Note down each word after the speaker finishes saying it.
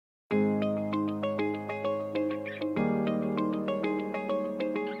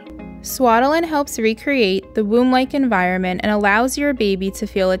Swaddling helps recreate the womb-like environment and allows your baby to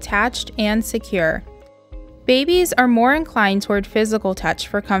feel attached and secure. Babies are more inclined toward physical touch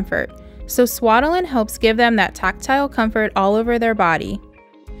for comfort, so swaddling helps give them that tactile comfort all over their body.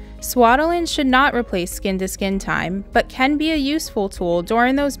 Swaddling should not replace skin-to-skin time, but can be a useful tool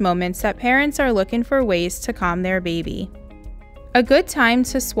during those moments that parents are looking for ways to calm their baby. A good time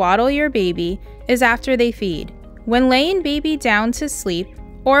to swaddle your baby is after they feed, when laying baby down to sleep,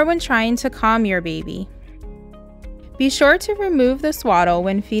 or when trying to calm your baby. Be sure to remove the swaddle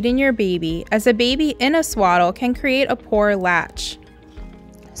when feeding your baby, as a baby in a swaddle can create a poor latch.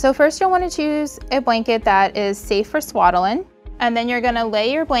 So first you'll want to choose a blanket that is safe for swaddling, and then you're going to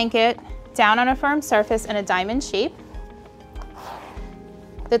lay your blanket down on a firm surface in a diamond shape.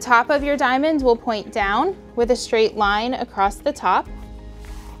 The top of your diamond will point down with a straight line across the top.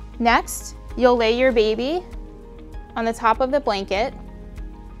 Next, you'll lay your baby on the top of the blanket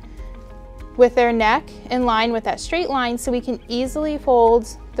with their neck in line with that straight line so we can easily fold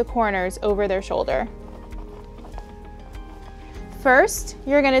the corners over their shoulder. First,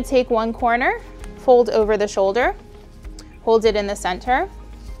 you're going to take one corner, fold over the shoulder, hold it in the center,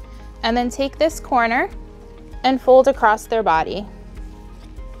 and then take this corner and fold across their body.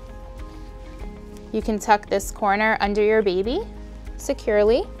 You can tuck this corner under your baby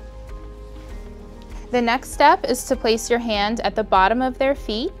securely. The next step is to place your hand at the bottom of their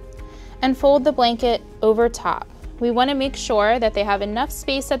feet and fold the blanket over top. We want to make sure that they have enough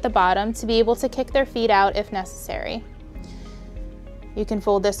space at the bottom to be able to kick their feet out if necessary. You can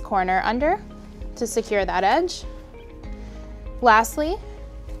fold this corner under to secure that edge. Lastly,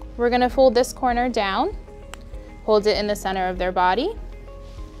 we're going to fold this corner down, hold it in the center of their body,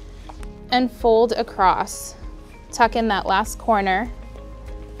 and fold across. Tuck in that last corner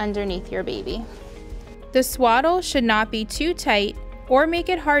underneath your baby. The swaddle should not be too tight or make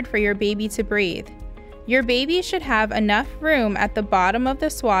it hard for your baby to breathe. Your baby should have enough room at the bottom of the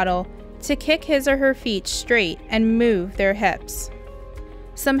swaddle to kick his or her feet straight and move their hips.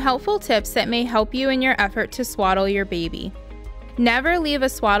 Some helpful tips that may help you in your effort to swaddle your baby. Never leave a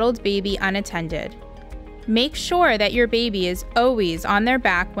swaddled baby unattended. Make sure that your baby is always on their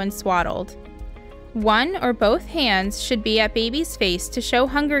back when swaddled. One or both hands should be at baby's face to show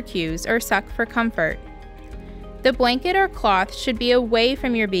hunger cues or suck for comfort. The blanket or cloth should be away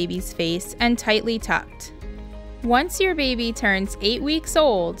from your baby's face and tightly tucked. Once your baby turns 8 weeks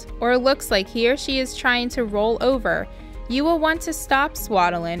old or looks like he or she is trying to roll over, you will want to stop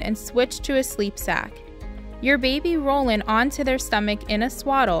swaddling and switch to a sleep sack. Your baby rolling onto their stomach in a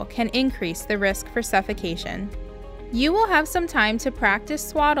swaddle can increase the risk for suffocation. You will have some time to practice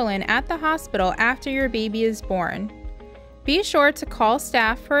swaddling at the hospital after your baby is born. Be sure to call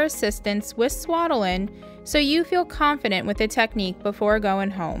staff for assistance with swaddling so you feel confident with the technique before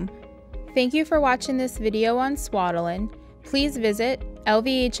going home. Thank you for watching this video on swaddling. Please visit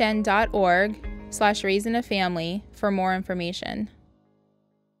lvhn.org/raisingafamily for more information.